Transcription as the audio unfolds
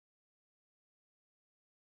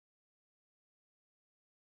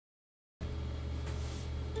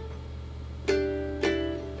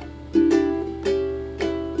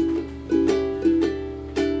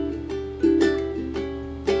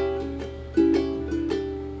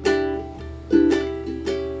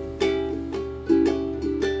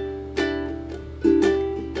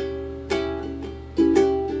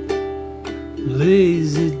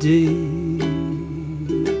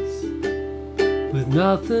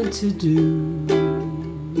nothing to do.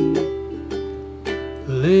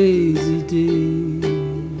 Lazy day,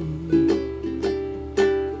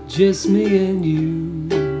 just me and you.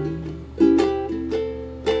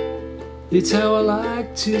 It's how I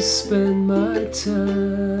like to spend my time.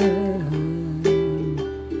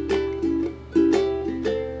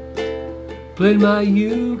 Playing my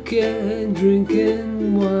uke and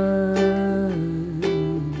drinking wine.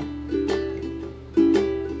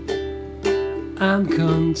 I'm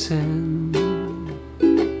content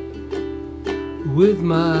with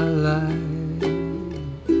my life.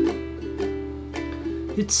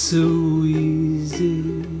 It's so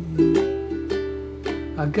easy,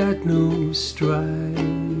 I got no strife.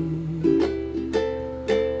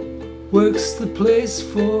 Work's the place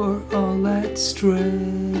for all that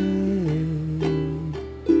strength.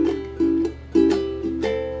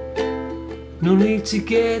 No need to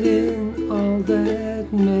get in all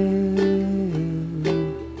that mess.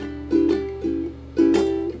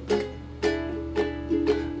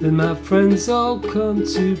 Then my friends all come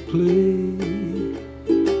to play.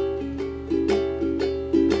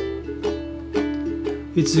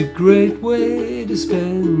 It's a great way to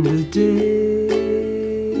spend the day.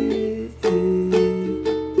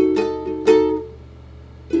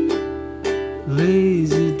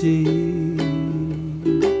 Lazy days,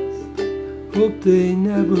 hope they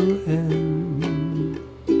never end.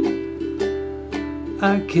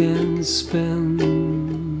 I can spend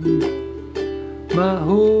my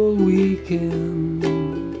whole weekend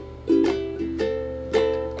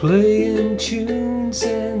playing tunes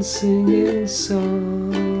and singing songs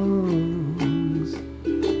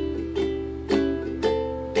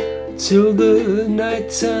till the night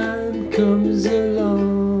time comes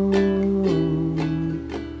along.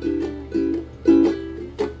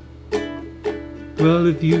 Well,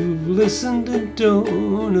 if you've listened and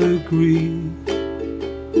don't agree,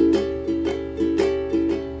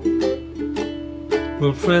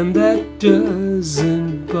 well, friend, that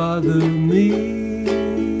doesn't bother me.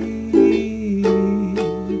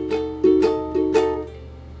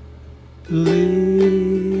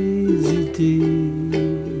 Lazy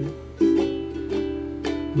days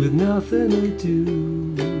with nothing to do.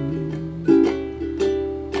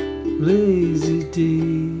 Lazy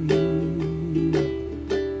days,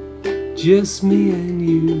 just me and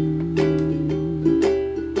you.